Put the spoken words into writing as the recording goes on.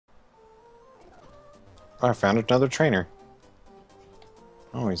Oh, I found another trainer.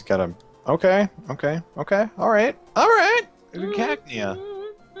 Oh, he's got a... Okay, okay, okay. All right, all right. Alright, Cacnea.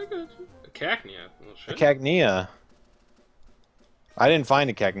 alright, I got you. A cacnea. Well, A shit. Cacnea. I didn't find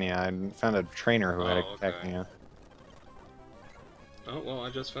a Cacnea. I found a trainer who had a Oh, okay. Cacnea. Oh, well, I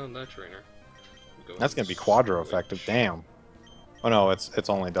just found that trainer. Go ahead That's and gonna be quadro effective. switch. Damn. Oh no, it's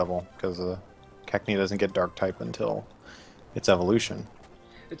only double because Cacnea doesn't get dark type until its evolution.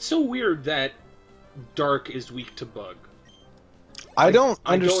 It's so weird that dark is weak to bug. I don't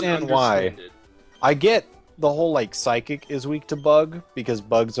I don't understand why. understand it. I get the whole like psychic is weak to bug because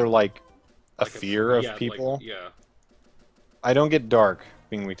bugs are like a Like fear of yeah, like people. yeah. I don't get dark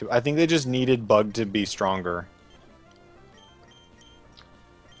being weak to. I think they just needed bug to be stronger,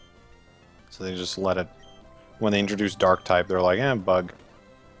 so they just let it. When they introduced dark type, they're like, eh, bug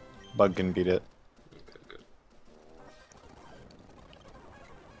can beat it. Okay, good.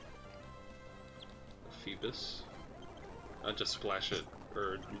 Phoebus. I just splash it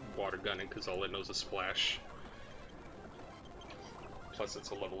or water gun it because all it knows is splash. Plus, it's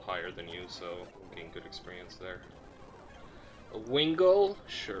a level higher than you, so I'm getting good experience there. A Wingull?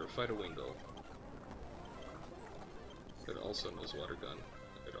 Sure, fight a Wingull. It also knows water gun.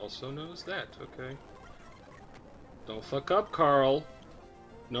 It also knows that, okay. Don't fuck up, Carl.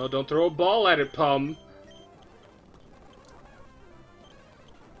 No, don't throw a ball at it, Pum.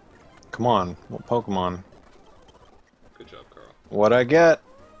 Come on, what Pokemon? Good job, Carl. What I get?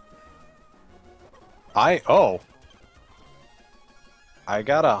 I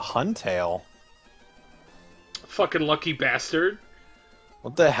got a Huntail. Fucking lucky bastard.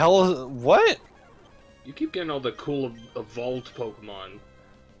 What the hell is what? You keep getting all the cool evolved Pokemon.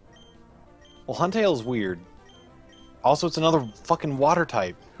 Well, Huntail's weird. Also, it's another fucking water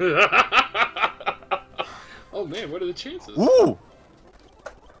type. Oh man, what are the chances? Ooh!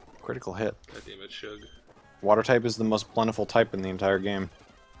 Critical hit. God damn it, Shug. Water type is the most plentiful type in the entire game.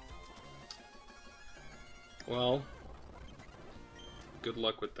 Well, good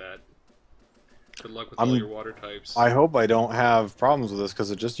luck with that. Good luck with all I'm. your water types. I hope I don't have problems with this because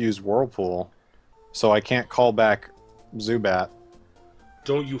it just used Whirlpool, so I can't call back Zubat.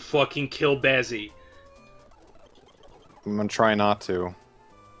 Don't you fucking kill Bazzy. I'm gonna try not to.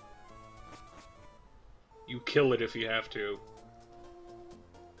 You kill it if you have to.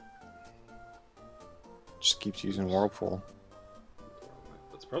 Just keeps using Whirlpool.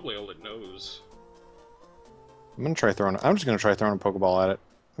 That's probably all it knows. I'm just gonna try throwing a Pokeball at it.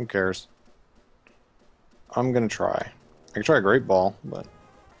 Who cares? I'm gonna try. I can try a Great Ball, but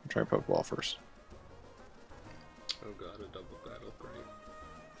I'll try a Pokeball first. Oh god, a double battle, great.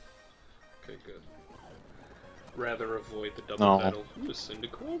 Okay, good. Rather avoid the double No. battle. Ooh, a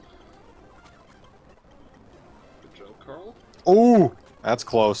Cyndaquil? Good job, Carl. Ooh! That's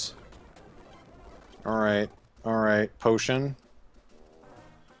close. Alright. Alright. Potion.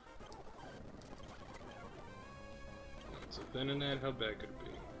 It's a Venonat, how bad could it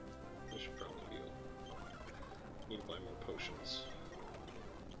be? I should probably heal. Need to buy more potions.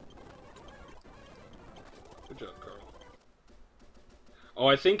 Good job, Carl. Oh,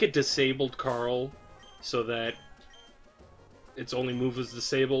 I think it disabled Carl so that its only move is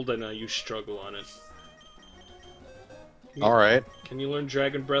disabled and you struggle on it. Alright. Can you learn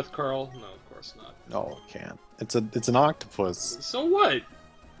Dragon Breath, Carl? No, of course not. No, it can't. It's an octopus. So what? It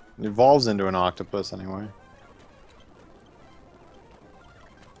evolves into an octopus anyway.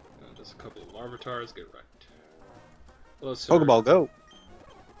 Just a couple of Larvatars, get wrecked. Hello, sir. Pokeball, go!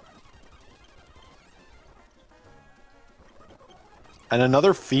 And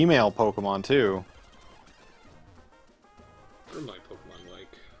another female Pokemon, too. What are my Pokemon like?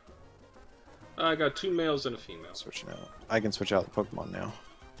 I got 2 males and a female. Switching out. I can switch out the Pokemon now.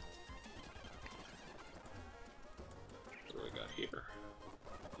 What do I got here?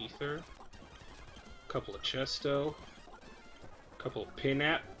 Ether. Couple of Chesto. Couple of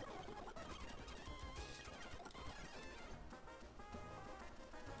Pinap.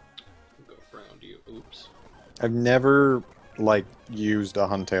 Go around you. Oops. I've never, like, used a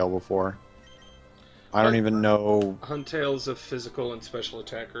Huntail before. I don't even know... Huntail's a physical and special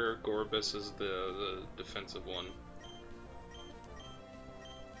attacker. Gorbis is the defensive one.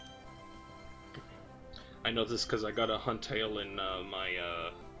 I know this because I got a Huntail in my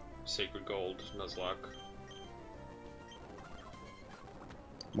Sacred Gold Nuzlocke.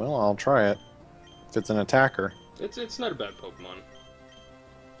 Well, I'll try it. If it's an attacker. It's not a bad Pokemon.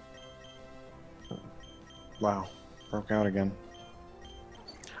 Wow. Broke out again.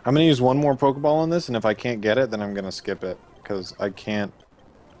 I'm going to use one more Pokeball on this, and if I can't get it, then I'm going to skip it. Because I can't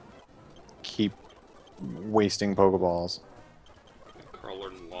keep wasting Pokeballs. Carl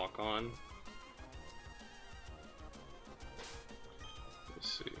learned Lock On.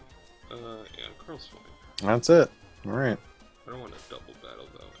 Yeah, Carl's fine. That's it. Alright. I don't want to double battle,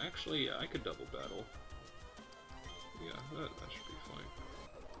 though. Actually, yeah, I could double battle. Yeah, that should be fine.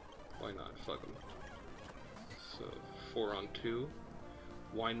 Why not? Fuck him. So, 4 on 2.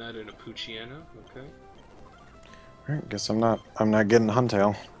 Why not in a Puchiana? Okay. Alright, guess I'm not getting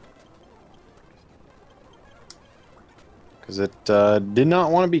Huntail. Because it did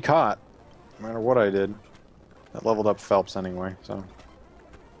not want to be caught, no matter what I did. That leveled up Phelps anyway, so.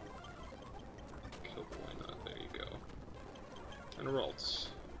 So why not? There you go. And Ralts.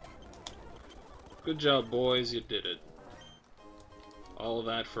 Good job, boys. You did it. All of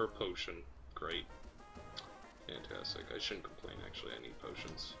that for a potion. Great. Fantastic. I shouldn't complain, actually. I need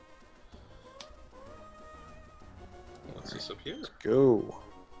potions. What's this up here? Let's go.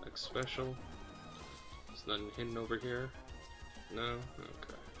 Next special. There's nothing hidden over here. No?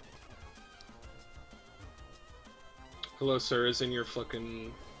 Okay. Hello, sir. Isn't your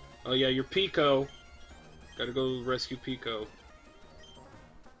fucking... Oh, yeah, you're Peeko. Gotta go rescue Peeko.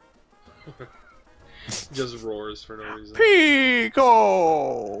 Just roars for no reason.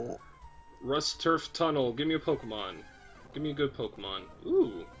 Peeko! Rust Turf Tunnel. Give me a Pokemon. Give me a good Pokemon.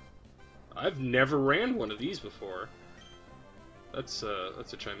 Ooh. I've never ran one of these before. That's a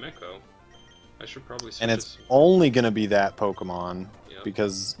Chimecho. I should probably switch. And it's only gonna be that Pokemon. Yep.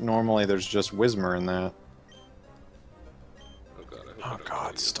 Because normally there's just Whismur in that. Oh god, I hope I Oh don't god,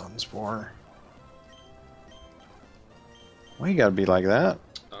 kill you. Stun Spore. Why you gotta be like that?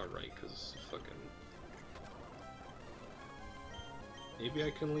 Alright, because fucking... Maybe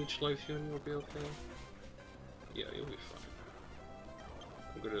I can leech life you and you'll be okay? Yeah, you'll be fine.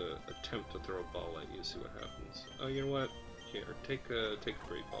 I'm gonna attempt to throw a ball at you, see what happens. Oh, you know what? Here, take a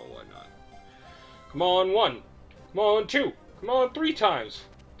great ball, why not? Come on, 1! Come on, 2! Come on, 3 times!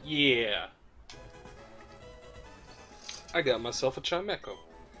 Yeah! I got myself a Chimecho.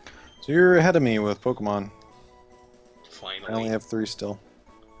 So you're ahead of me with Pokemon. Finally. I only have 3 still.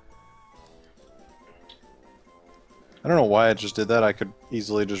 I don't know why I just did that. I could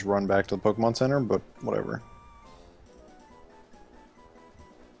easily just run back to the Pokemon Center, but whatever.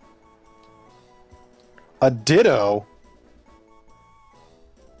 A Ditto?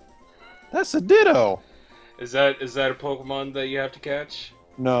 That's a Ditto! Is that a Pokemon that you have to catch?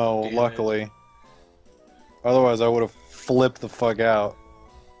 No, Damn luckily. Otherwise I would have flipped the fuck out.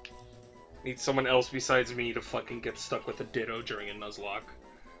 Need someone else besides me to fucking get stuck with a Ditto during a Nuzlocke.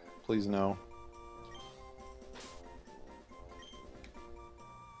 Please no.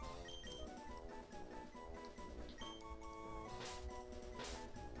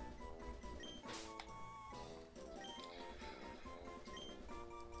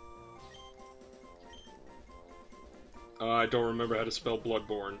 I don't remember how to spell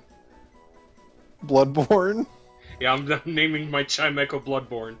Bloodborne. Bloodborne? Yeah, I'm naming my Chimecho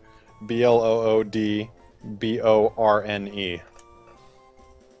Bloodborne. Bloodborne.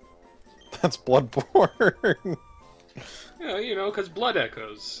 That's Bloodborne. Yeah, you know, because blood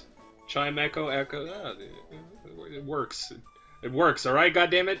echoes. Chimecho echo. It works. It works, alright,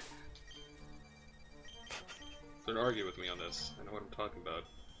 goddammit? Don't argue with me on this. I know what I'm talking about.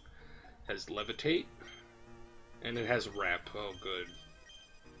 Has Levitate. And it has Wrap. Oh, good.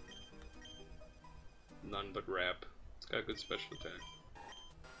 None but Wrap. It's got a good special attack.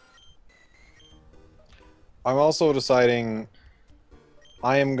 I'm also deciding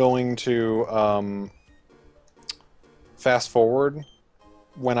I am going to fast forward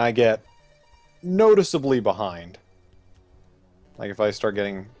when I get noticeably behind. Like if I start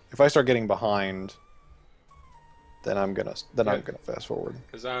getting behind, then I'm gonna fast forward.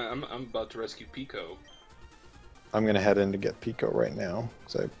 Because I'm about to rescue Peeko. I'm gonna head in to get Peeko right now.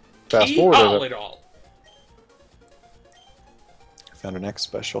 So I fast forwarded it. all. Found an X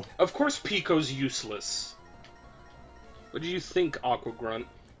special. Of course Peeko's useless. What do you think, Aqua Grunt?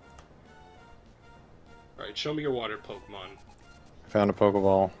 Alright, show me your water Pokemon. Found a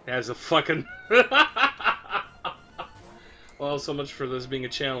Pokeball. It has a fucking... Well, so much for this being a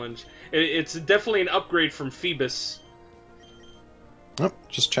challenge. It's definitely an upgrade from Phoebus. Oh,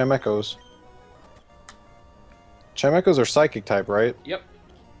 just Chimechos. Chimechos are psychic type, right? Yep.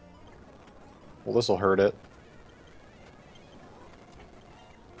 Well, this'll hurt it.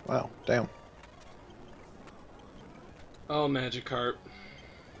 Wow, damn. Oh, Magikarp.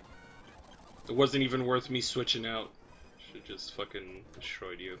 It wasn't even worth me switching out. Should've just fucking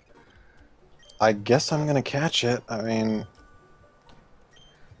destroyed you. I guess I'm gonna catch it. I mean,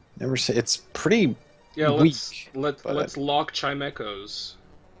 never say it's pretty weak. Let's lock Chimechos.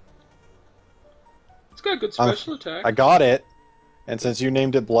 It's got a good special attack. I got it, and since you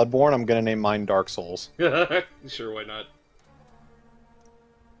named it Bloodborne, I'm gonna name mine Dark Souls. Sure, why not?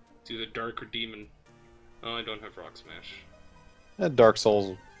 It's either Dark or Demon. Oh, I don't have Rock Smash. Dark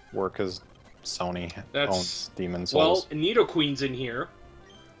Souls work because Sony That's... owns Demon Well, Souls. Nidoqueen's in here.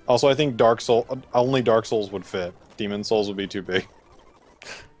 Also, I think only Dark Souls would fit. Demon Souls would be too big.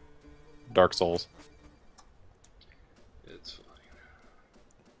 Dark Souls. It's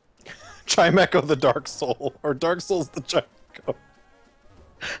fine. Chimecho the Dark Soul, or Dark Souls the Chimecho.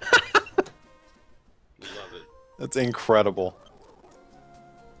 Love it. That's incredible.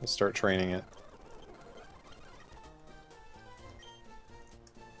 Let's start training it.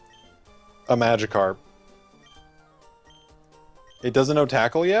 A Magikarp. It doesn't know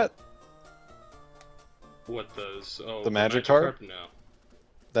Tackle yet? What does... Oh, The Magikarp? No.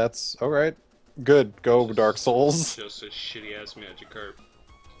 That's alright. Good. Go, Dark Souls. Just a shitty-ass Magikarp.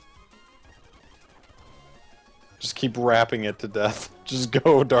 Just keep rapping it to death. Just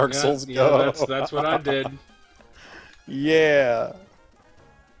go, Dark Souls, go. Yeah, that's what I did. Yeah.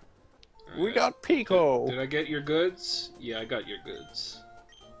 Right. We got Peeko. Did I get your goods? Yeah, I got your goods.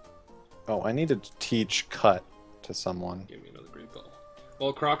 Oh, I need to teach Cut to someone. Give me another great ball.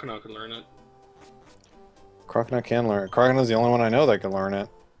 Well, Crocodile can learn it. Crocodile can learn it. Crocodile's the only one I know that can learn it.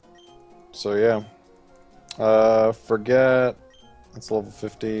 So yeah. Forget... That's level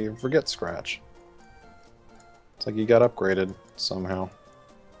 50. Forget Scratch. It's like you got upgraded somehow.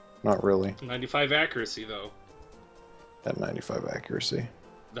 Not really. 95 accuracy, though. At 95 accuracy.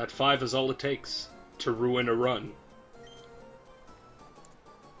 That 5 is all it takes to ruin a run.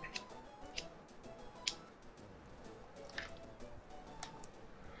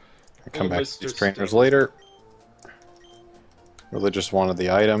 I come back to Mr. these trainers Stone. later. Really just wanted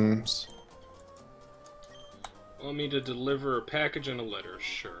the items. Want me to deliver a package and a letter?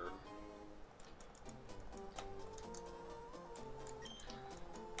 Sure.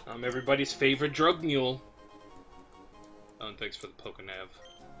 I'm everybody's favorite drug mule. Oh, and thanks for the Pokenav.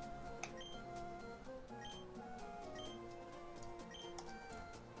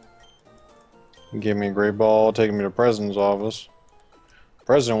 Give me a great ball, taking me to the president's office.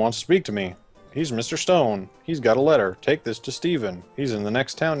 President wants to speak to me. He's Mr. Stone. He's got a letter. Take this to Steven. He's in the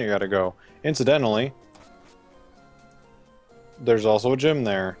next town you gotta go. Incidentally, there's also a gym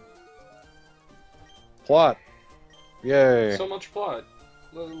there. Plot. Yay. So much plot.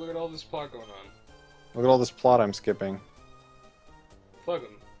 Look at all this plot going on. Look at all this plot I'm skipping. Fuck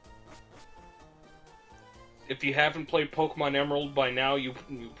 'em. If you haven't played Pokemon Emerald by now, you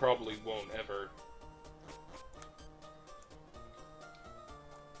probably won't ever.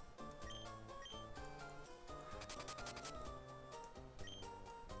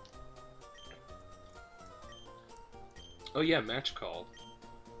 Oh yeah, match call.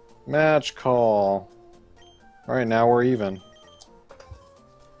 Match call. Alright, now we're even.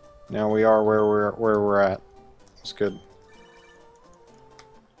 Now we are where we're at. That's good.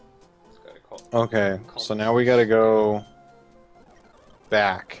 Just gotta call. Okay, so now we gotta go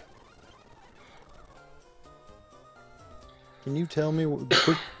back. Can you tell me what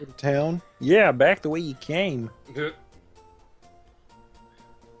quick to town? Yeah, back the way you came.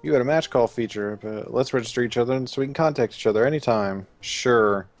 You had a match call feature, but let's register each other so we can contact each other anytime.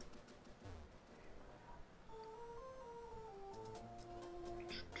 Sure.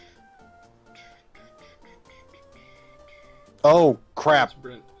 Oh, crap.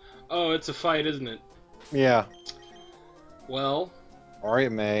 Oh, it's a fight, isn't it? Yeah. Well.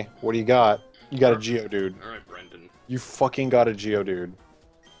 Alright, May. What do you got? You got a Geodude. Alright, Brendan. You fucking got a Geodude.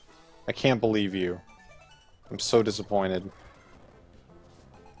 I can't believe you. I'm so disappointed.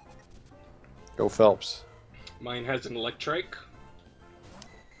 Go Phelps. Mine has an Electrike.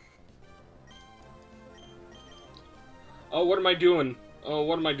 Oh, what am I doing? Oh,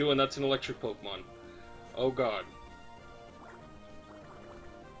 what am I doing? That's an electric Pokemon. Oh god.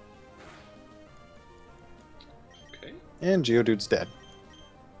 Okay. And Geodude's dead.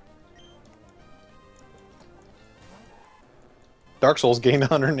 Dark Souls gained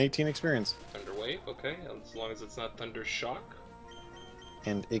 118 experience. Thunderwave, okay. As long as it's not Thunder Shock.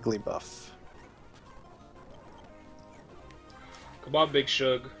 And Igglybuff. Come on, Big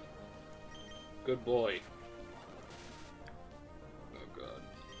Shug. Good boy. Oh god.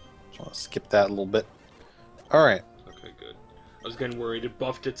 Just want to skip that a little bit. Alright. Okay, good. I was getting worried. It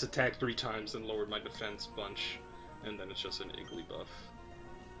buffed its attack 3 times and lowered my defense a bunch. And then it's just an Igglybuff.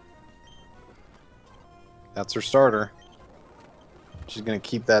 That's her starter. She's gonna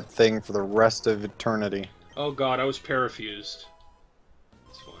keep that thing for the rest of eternity. Oh god, I was parafused.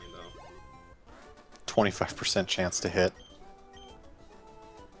 It's fine though. 25% chance to hit.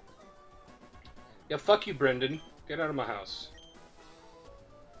 Yeah, fuck you, Brendan. Get out of my house.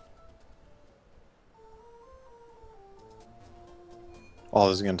 Oh,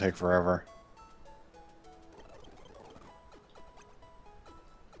 this is gonna take forever.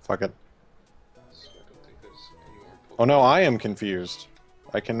 Fuck it. So I don't think there's any more Pokemon. Oh no, I am confused.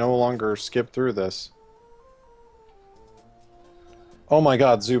 I can no longer skip through this. Oh my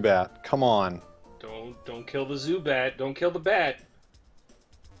god, Zubat. Come on. Don't kill the Zubat. Don't kill the bat.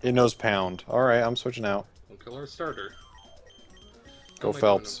 It knows Pound. Alright, I'm switching out. Don't kill our starter. Go How am I doing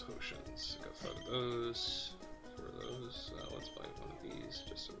Phelps. on potions? I got 5 of those. 4 of those. Let's buy one of these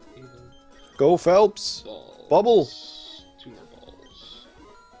just so we're even. Go Phelps! Balls. Bubble! 2 more balls.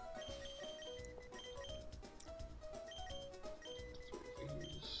 3 of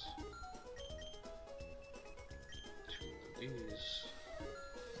these. 2 of these.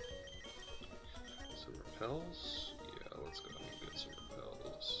 Some repels? Yeah, let's go ahead and get some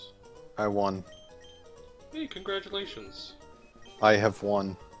repels. I won. Hey, congratulations. I have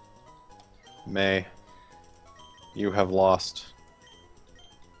won. May. You have lost.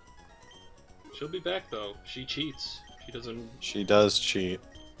 She'll be back though. She cheats. She doesn't She does cheat.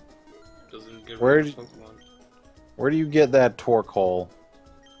 get Where rid of do- Pokemon. Where do you get that Torkoal?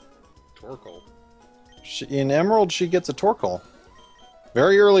 Torkoal. In Emerald, she gets a Torkoal.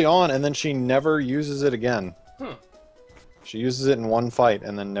 Very early on, and then she never uses it again. Huh. She uses it in one fight,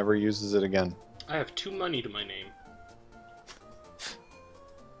 and then never uses it again. I have 2 money to my name.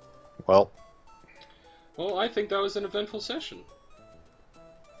 Well, Well, I think that was an eventful session.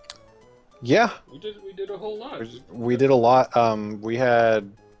 yeah. We did a whole lot. We did a lot. We had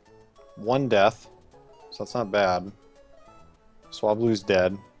 1 death, so that's not bad. Swablu's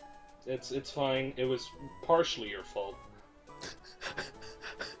dead. It's fine. It was partially your fault.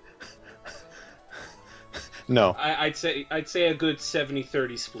 No. I'd say a good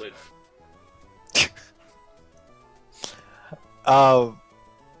 70-30 split.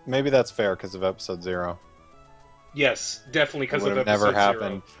 Maybe that's fair because of episode 0. Yes, definitely because Would of have episode never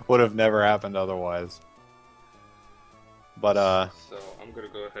happened. Would have never happened otherwise. But So I'm gonna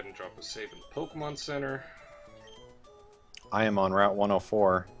go ahead and drop a save in the Pokemon Center. I am on Route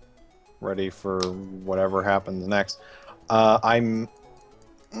 104, ready for whatever happens next. I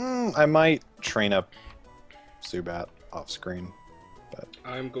might train up Zubat off screen.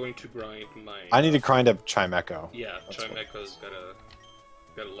 I'm going to grind my. I need to grind up Chimecho. Yeah, That's what it Chimecho's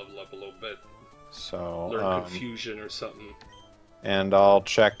gotta level up a little bit. So Learn Confusion or something. and I'll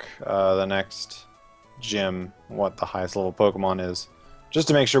check the next gym what the highest level Pokemon is, just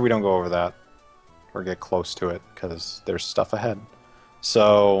to make sure we don't go over that or get close to it, because there's stuff ahead.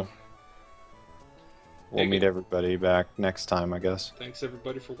 So we'll meet everybody back next time, I guess. Thanks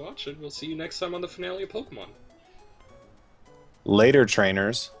everybody for watching. We'll see you next time on the finale of Pokemon. Later,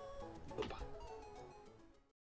 trainers.